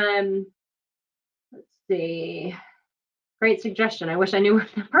questions. Let's see. Great suggestion. I wish I knew what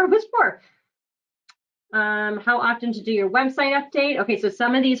that part was for. How often to do your website update? Okay, so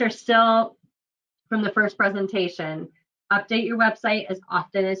some of these are still from the first presentation. Update your website as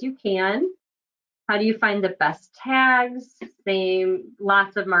often as you can. How do you find the best tags? Same,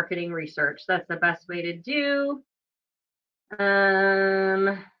 lots of marketing research. That's the best way to do.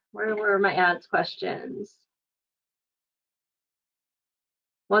 Where were my ads questions?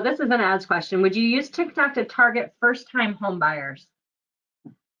 Well, this is an ads question. Would you use TikTok to target first-time home buyers?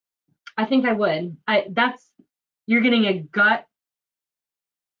 I think I would. You're getting a gut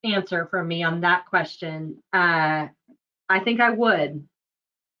answer from me on that question. I think I would.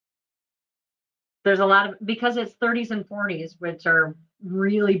 There's a lot of, because it's 30s and 40s, which are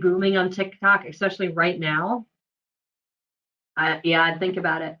really booming on TikTok, especially right now. Yeah, I'd think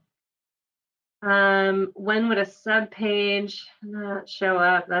about it. When would a sub page not show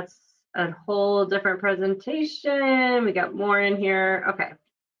up? That's a whole different presentation. We got more in here. Okay.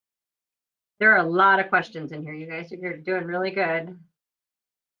 There are a lot of questions in here, you guys. You're doing really good.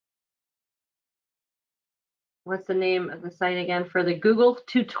 What's the name of the site again for the Google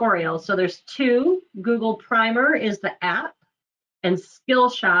tutorial? So there's two. Google Primer is the app, and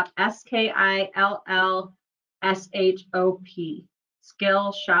Skillshop, SKILLSHOP,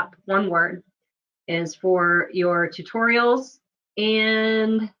 Skillshop, one word, is for your tutorials.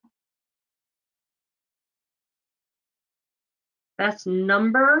 And best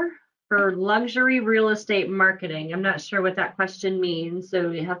number for luxury real estate marketing. I'm not sure what that question means, so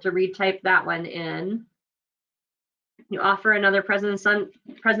you have to retype that one in. You offer another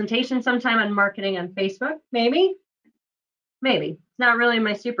presentation sometime on marketing on Facebook? Maybe. Maybe. It's not really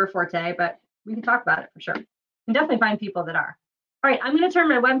my super forte, but we can talk about it for sure. You can definitely find people that are. All right, I'm going to turn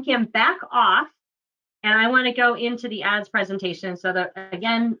my webcam back off, and I want to go into the ads presentation so that,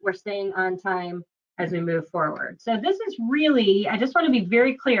 again, we're staying on time as we move forward. So this is really, I just want to be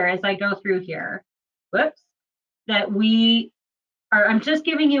very clear as I go through here, whoops, that I'm just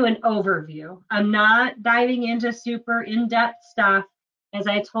giving you an overview. I'm not diving into super in-depth stuff. As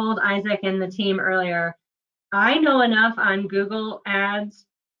I told Isaac and the team earlier, I know enough on Google Ads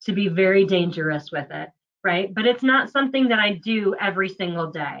to be very dangerous with it, right? But it's not something that I do every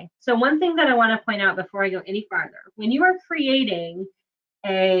single day. So one thing that I want to point out before I go any farther, when you are creating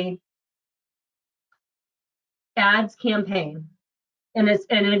a ads campaign, and it's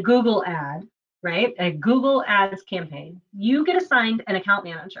in a Google ad, right? A Google Ads campaign, you get assigned an account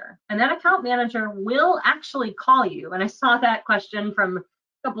manager, and that account manager will actually call you. And I saw that question from a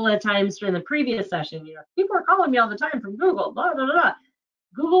couple of times during the previous session. You know, people are calling me all the time from Google, blah, blah, blah.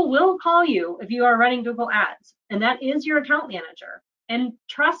 Google will call you if you are running Google Ads, and that is your account manager. And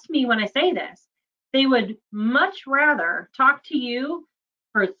trust me when I say this, they would much rather talk to you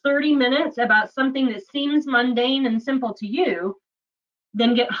for 30 minutes about something that seems mundane and simple to you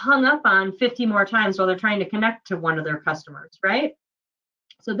then get hung up on 50 more times while they're trying to connect to one of their customers, right?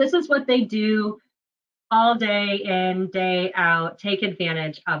 So this is what they do all day in, day out. Take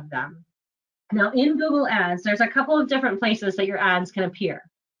advantage of them. Now in Google Ads, there's a couple of different places that your ads can appear.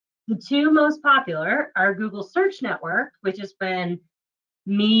 The two most popular are Google Search Network, which has been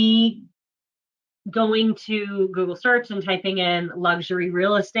me going to Google Search and typing in luxury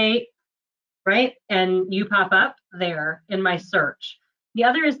real estate, right? And you pop up there in my search. The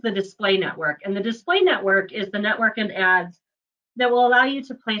other is the display network. And the display network is the network and ads that will allow you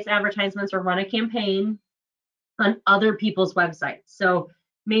to place advertisements or run a campaign on other people's websites. So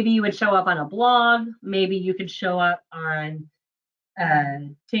maybe you would show up on a blog, maybe you could show up on a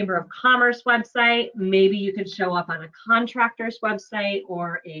Chamber of Commerce website, maybe you could show up on a contractor's website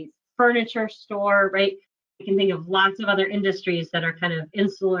or a furniture store, right? You can think of lots of other industries that are kind of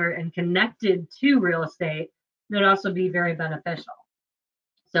insular and connected to real estate that would also be very beneficial.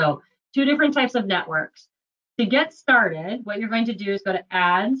 So two different types of networks. To get started, what you're going to do is go to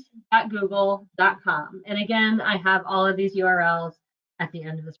ads.google.com. And again, I have all of these URLs at the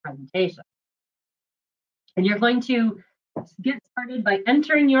end of this presentation. And you're going to get started by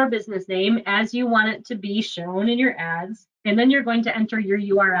entering your business name as you want it to be shown in your ads, and then you're going to enter your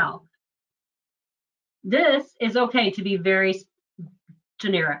URL. This is okay to be very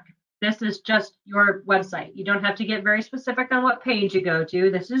generic. This is just your website. You don't have to get very specific on what page you go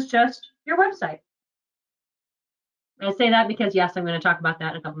to. This is just your website. I say that because, yes, I'm going to talk about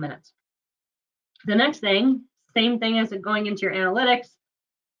that in a couple minutes. The next thing, same thing as going into your analytics.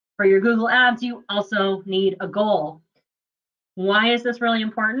 For your Google Ads, you also need a goal. Why is this really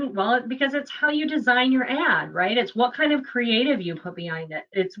important? Well, because it's how you design your ad, right? It's what kind of creative you put behind it.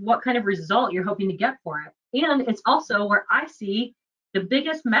 It's what kind of result you're hoping to get for it. And it's also where I see the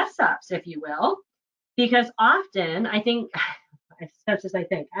biggest mess ups, if you will, because often I think, such as I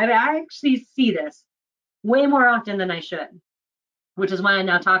think, I actually see this way more often than I should, which is why I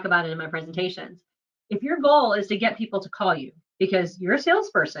now talk about it in my presentations. If your goal is to get people to call you because you're a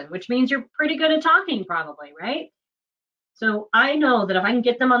salesperson, which means you're pretty good at talking probably, right? So I know that if I can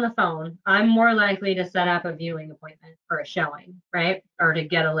get them on the phone, I'm more likely to set up a viewing appointment or a showing, right? Or to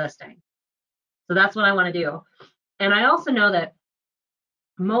get a listing. So that's what I want to do. And I also know that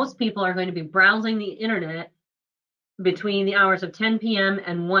most people are going to be browsing the internet between the hours of 10 p.m.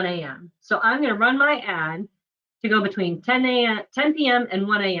 and 1 a.m. So I'm going to run my ad to go between 10 p.m. and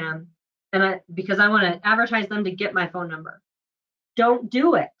 1 a.m. because I want to advertise them to get my phone number. Don't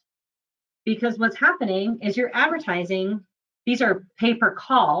do it, because what's happening is you're advertising. These are pay-per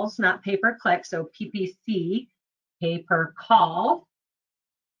calls, not pay-per-click, so PPC, pay-per-call.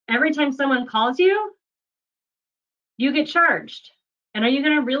 Every time someone calls you, you get charged. And are you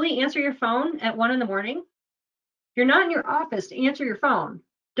going to really answer your phone at 1 in the morning? You're not in your office to answer your phone.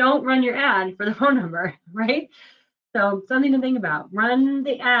 Don't run your ad for the phone number, right? So something to think about. Run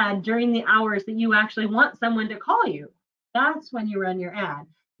the ad during the hours that you actually want someone to call you. That's when you run your ad.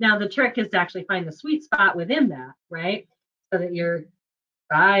 Now, the trick is to actually find the sweet spot within that, right? So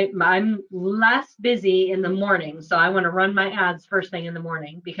that I'm less busy in the morning. So I want to run my ads first thing in the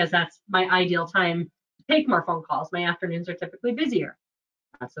morning because that's my ideal time to take more phone calls. My afternoons are typically busier.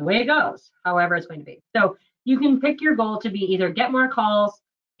 That's the way it goes, however it's going to be. So you can pick your goal to be either get more calls,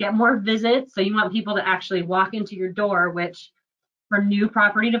 get more visits. So you want people to actually walk into your door, which for new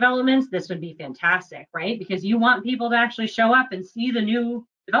property developments, this would be fantastic, right? Because you want people to actually show up and see the new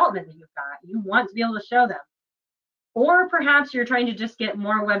development that you've got. You want to be able to show them. Or perhaps you're trying to just get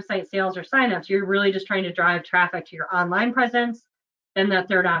more website sales or signups. You're really just trying to drive traffic to your online presence. Then that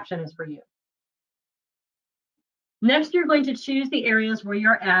third option is for you. Next, you're going to choose the areas where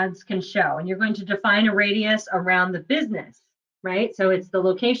your ads can show, and you're going to define a radius around the business, right? So it's the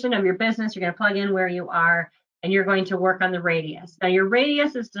location of your business. You're going to plug in where you are, and you're going to work on the radius. Now, your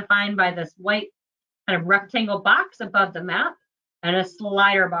radius is defined by this white kind of rectangle box above the map and a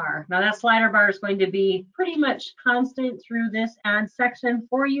slider bar. Now, that slider bar is going to be pretty much constant through this ad section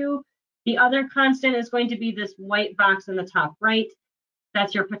for you. The other constant is going to be this white box in the top right.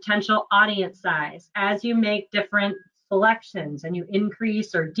 That's your potential audience size. As you make different selections and you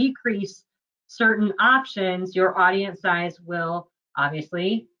increase or decrease certain options, your audience size will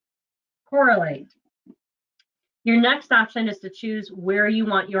obviously correlate. Your next option is to choose where you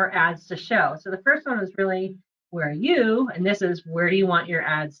want your ads to show. So the first one is really where are you, and this is where do you want your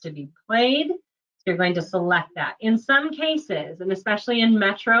ads to be played. So you're going to select that. In some cases, and especially in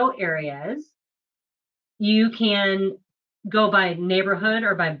metro areas, you can go by neighborhood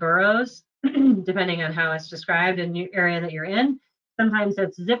or by boroughs, depending on how it's described in the area that you're in. Sometimes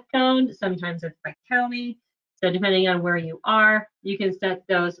it's zip code, sometimes it's by county. So depending on where you are, you can set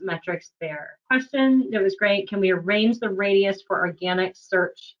those metrics there. Question that was great, can we arrange the radius for organic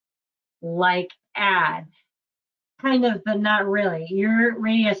search like ad? Kind of, but not really. Your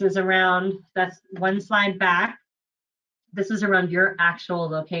radius is around, that's one slide back. This is around your actual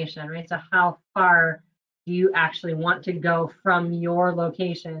location, right? So how far do you actually want to go from your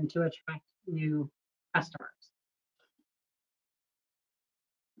location to attract new customers?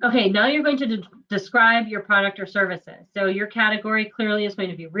 Okay, now you're going to describe your product or services. So your category clearly is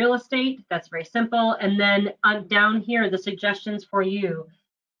going to be real estate. That's very simple. And then down here, the suggestions for you.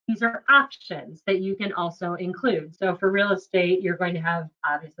 These are options that you can also include. So for real estate, you're going to have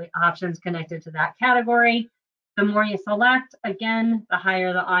obviously options connected to that category. The more you select, again, the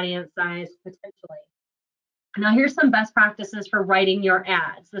higher the audience size potentially. Now here's some best practices for writing your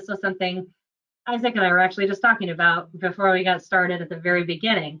ads. This was something Isaac and I were actually just talking about before we got started at the very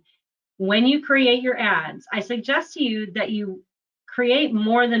beginning. When you create your ads, I suggest to you that you create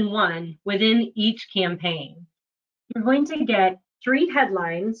more than one within each campaign. You're going to get 3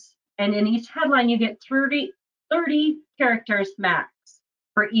 headlines, and in each headline you get 30 characters max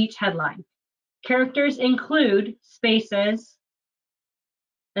for each headline. Characters include spaces,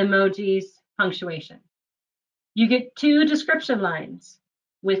 emojis, punctuation. You get 2 description lines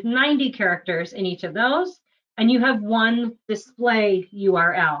with 90 characters in each of those, and you have 1 display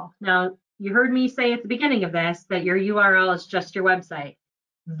URL. Now, you heard me say at the beginning of this that your URL is just your website.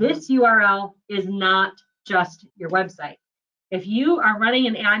 This URL is not just your website. If you are running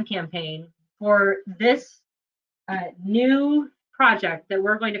an ad campaign for this new project that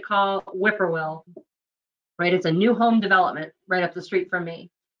we're going to call Whippoorwill, right? It's a new home development right up the street from me.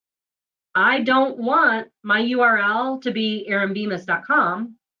 I don't want my URL to be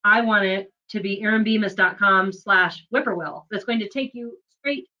erinbemis.com. I want it to be erinbemis.com/whippoorwill. That's going to take you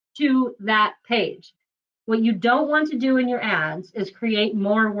straight to that page. What you don't want to do in your ads is create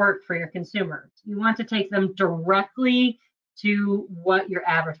more work for your consumers. You want to take them directly to what you're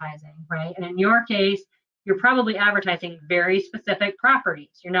advertising, right? And in your case, you're probably advertising very specific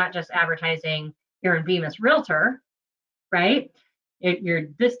properties. You're not just advertising Erin Bemis Realtor, right? You're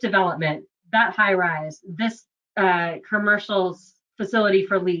this development, that high rise, this commercial facility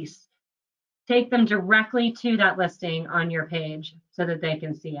for lease. Take them directly to that listing on your page so that they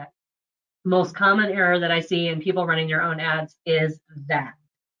can see it. Most common error that I see in people running their own ads is that,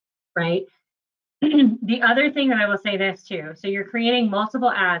 right? The other thing that I will say this too, so you're creating multiple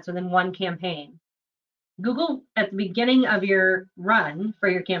ads within one campaign. Google, at the beginning of your run for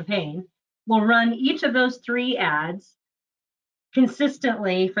your campaign, will run each of those 3 ads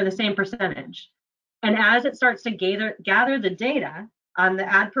consistently for the same percentage. And as it starts to gather the data on the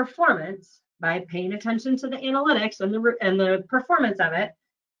ad performance by paying attention to the analytics and the performance of it,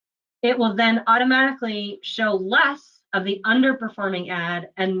 it will then automatically show less of the underperforming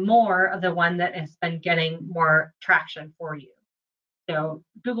ad and more of the one that has been getting more traction for you. So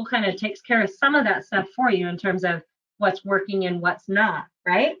Google kind of takes care of some of that stuff for you in terms of what's working and what's not,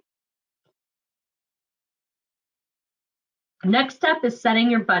 right? Next step is setting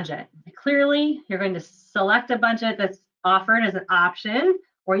your budget. Clearly, you're going to select a budget that's offered as an option,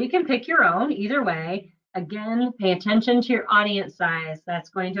 or you can pick your own, either way. Again, pay attention to your audience size. That's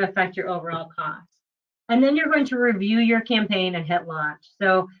going to affect your overall cost. And then you're going to review your campaign and hit launch.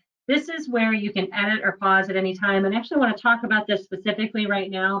 So this is where you can edit or pause at any time. And I actually want to talk about this specifically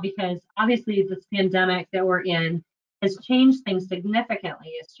right now because obviously this pandemic that we're in has changed things significantly.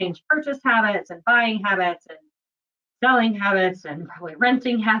 It's changed purchase habits and buying habits and selling habits and probably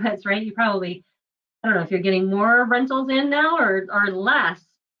renting habits, right? You probably, I don't know if you're getting more rentals in now or less.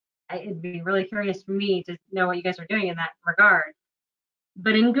 It'd be really curious for me to know what you guys are doing in that regard.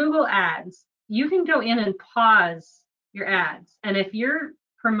 But in Google Ads, you can go in and pause your ads. And if you're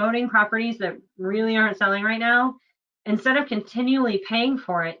promoting properties that really aren't selling right now, instead of continually paying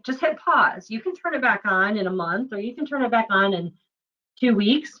for it, just hit pause. You can turn it back on in a month, or you can turn it back on in 2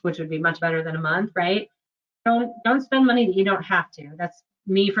 weeks, which would be much better than a month, right? Don't spend money that you don't have to. That's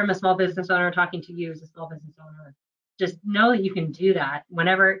me from a small business owner talking to you as a small business owner. Just know that you can do that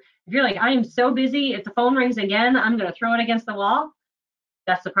whenever. If you're like, I am so busy, if the phone rings again, I'm going to throw it against the wall.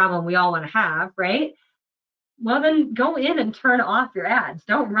 That's the problem we all want to have, right? Well, then go in and turn off your ads.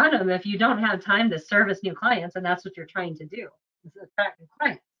 Don't run them if you don't have time to service new clients, and that's what you're trying to do. This is attracting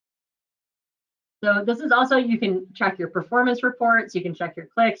clients. So this is also, you can check your performance reports, you can check your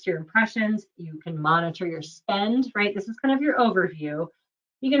clicks, your impressions, you can monitor your spend, right? This is kind of your overview.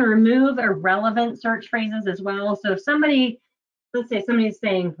 You can remove irrelevant search phrases as well. So if somebody, let's say somebody's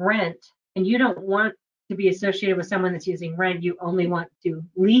saying rent, and you don't want to be associated with someone that's using rent, you only want to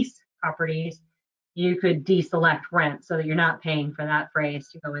lease properties, you could deselect rent so that you're not paying for that phrase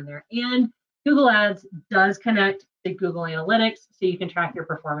to go in there. And Google Ads does connect to Google Analytics, so you can track your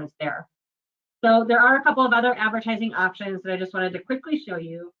performance there. So there are a couple of other advertising options that I just wanted to quickly show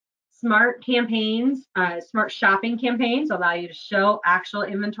you. Smart campaigns, smart shopping campaigns allow you to show actual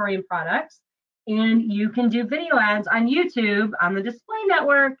inventory and products. And you can do video ads on YouTube on the display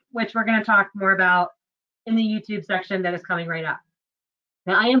network, which we're going to talk more about in the YouTube section that is coming right up.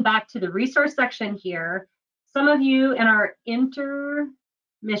 Now I am back to the resource section here. Some of you in our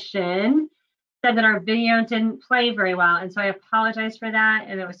intermission said that our video didn't play very well, and so I apologize for that,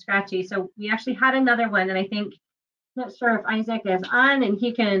 and it was scratchy. So we actually had another one, and I think, I'm not sure if Isaac is on, and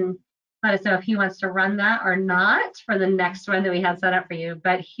he can let us know if he wants to run that or not for the next one that we had set up for you.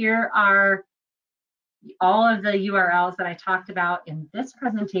 But here are all of the URLs that I talked about in this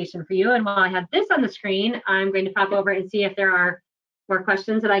presentation for you. And while I have this on the screen, I'm going to pop over and see if there are more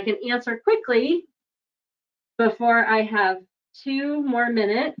questions that I can answer quickly before I have 2 more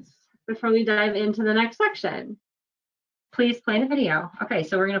minutes before we dive into the next section. Please play the video. Okay,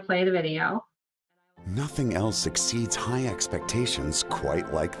 so we're going to play the video. Nothing else exceeds high expectations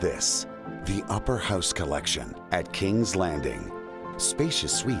quite like this. The Upper House Collection at King's Landing.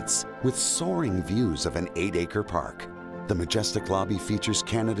 Spacious suites with soaring views of an 8-acre park. The majestic lobby features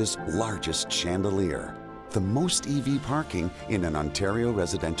Canada's largest chandelier. The most EV parking in an Ontario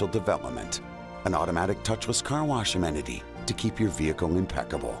residential development. An automatic touchless car wash amenity to keep your vehicle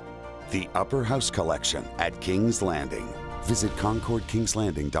impeccable. The Upper House Collection at King's Landing. Visit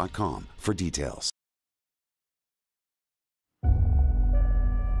concordkingslanding.com for details.